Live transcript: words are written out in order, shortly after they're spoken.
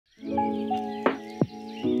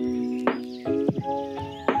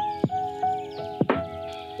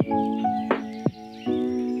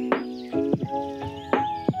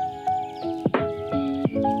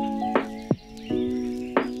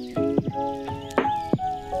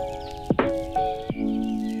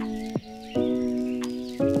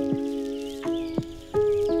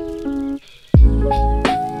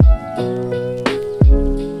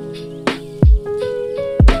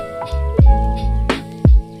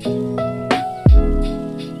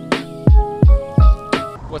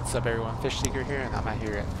What's up everyone, FishSeeker here, and I'm out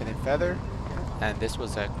here at Fin Feather, and this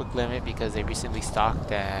was a quick limit because they recently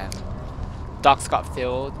stocked and docks got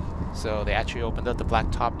filled, so they actually opened up the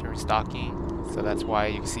black top during stocking, so that's why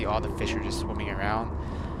you can see all the fish are just swimming around,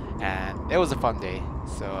 and it was a fun day.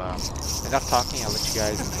 So enough talking, I'll let you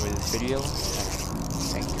guys enjoy this video, and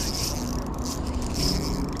thank you.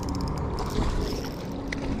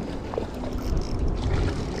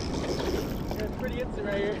 Pretty instant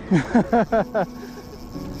right here.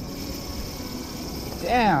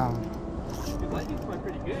 Damn. The lightning's quite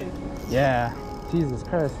pretty good. Yeah. Jesus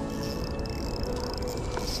Christ.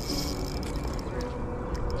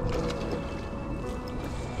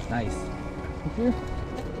 Nice. Thank you.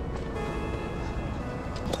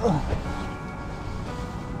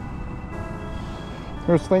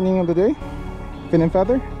 First lightning of the day. Fin and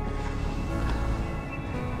feather.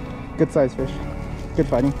 Good size fish. Good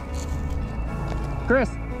fighting. Chris.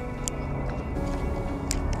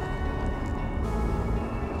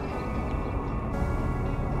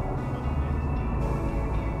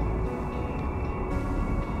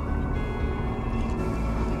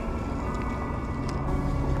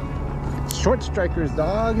 Short strikers,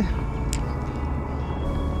 dog.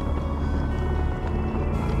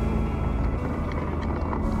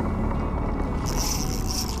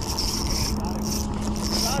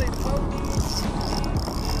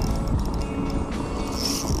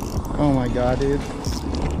 Oh my god, dude.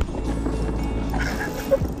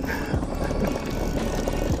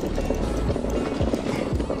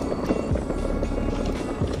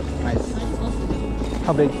 Nice.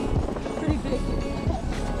 How big? Pretty big.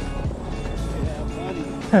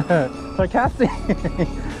 Sarcastic.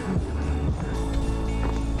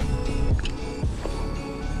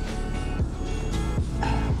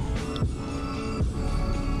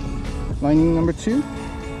 Lining number 2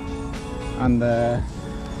 on the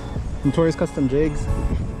Notorious Custom Jigs.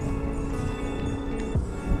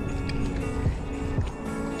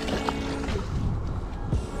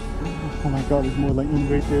 Oh my god, there's more lightning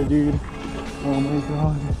right there, dude. Oh my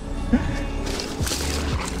god.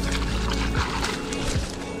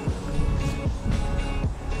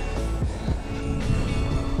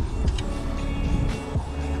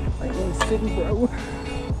 Lightning's sitting, bro.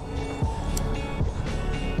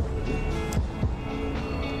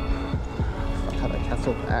 Fuck, how that cat's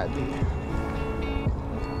so bad, dude.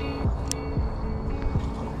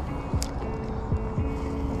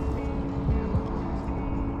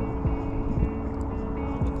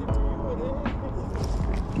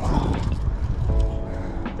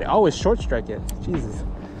 They always short strike it. Jesus.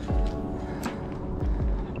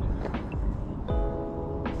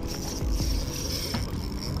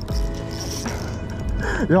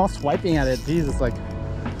 They're all swiping at it. Jesus, like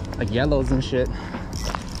yellows and shit.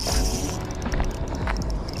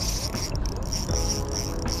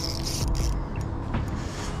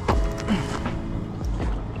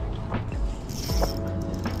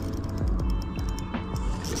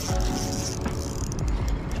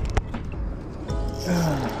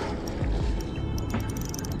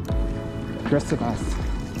 Aggressive ass.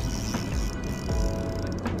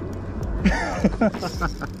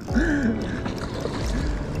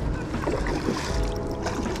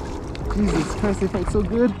 Jesus Christ, they fight so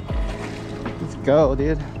good. Let's go,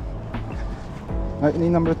 dude.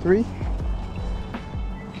 Lightning number 3.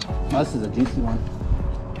 Oh, this is a juicy one.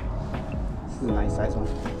 This is a nice size one.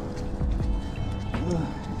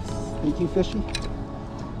 Thank you, fishy.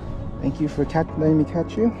 Thank you for letting me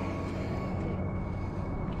catch you.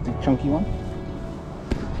 It's a chunky one.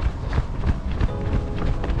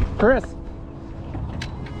 Chris!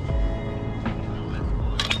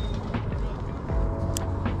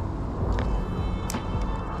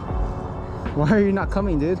 Why are you not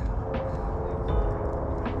coming, dude?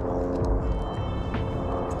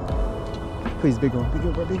 Please, big one, big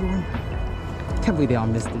one, big one. Can't believe they all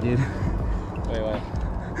missed it, dude. Wait, what?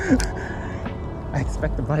 I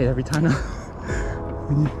expect a bite every time now.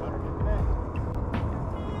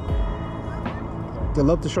 They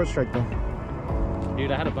love the short strike though.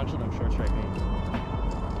 Dude, I had a bunch of them short striking.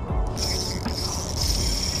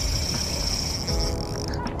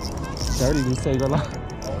 Should I already release it?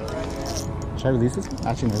 Should I release this?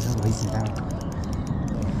 Actually, no, just release it down.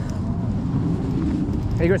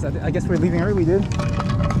 Hey, Chris, I guess we're leaving early, dude.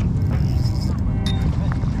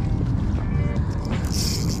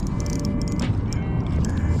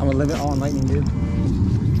 I'm gonna live it all on lightning, dude.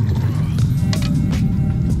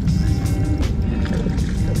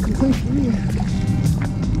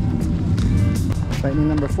 Lightning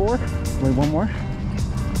number 4. Wait, one more.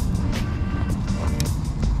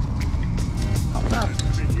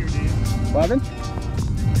 What happened?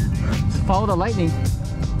 Just follow the lightning.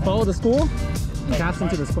 follow the school and cast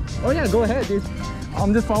into the school. Oh yeah, go ahead, dude.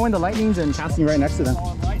 I'm just following the lightnings and casting right next to them.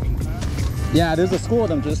 Yeah, there's a school of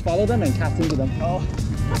them. Just follow them and cast into them. Oh.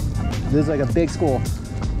 There's like a big school.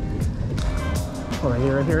 Oh, right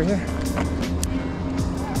here, right here, right here.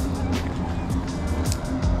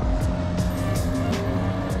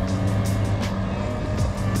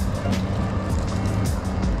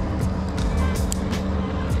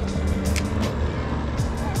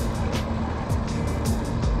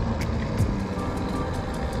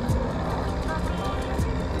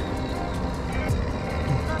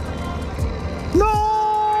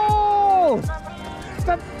 No!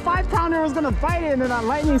 That 5-pounder was gonna bite it and then that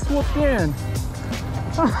lightning swooped in.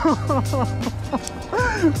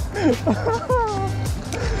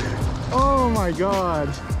 Oh my god.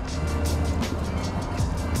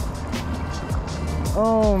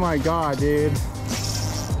 Oh my god, dude.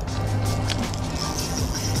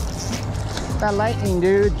 That lightning,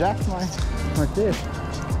 dude, jacked my fish.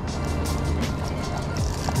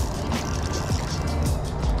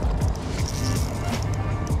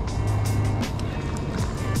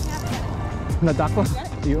 Nadako?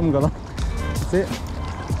 Yung galo. That's it.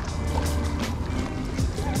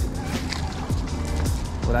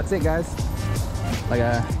 Well, that's it, guys. Like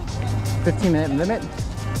a 15-minute limit.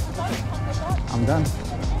 I'm done.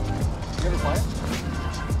 You ever fly it?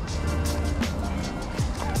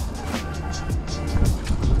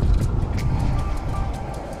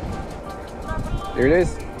 There it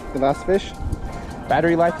is, the last fish.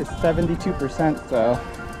 Battery life is 72%, so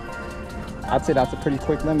I'd say that's a pretty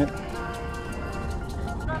quick limit.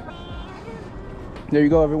 There you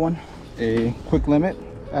go, everyone. A quick limit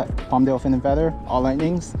at Palmdale Fin Feather, all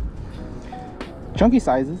lightnings. Chunky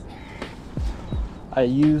sizes. I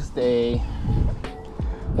used a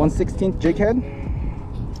 1/16 jighead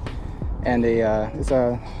and it's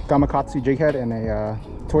a Gamikatsu jighead and a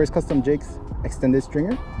Notorious Custom Jigs extended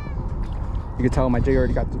stringer. You can tell my jig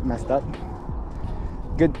already got messed up.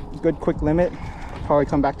 Good quick limit. Probably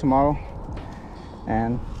come back tomorrow.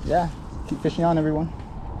 And yeah, keep fishing on, everyone.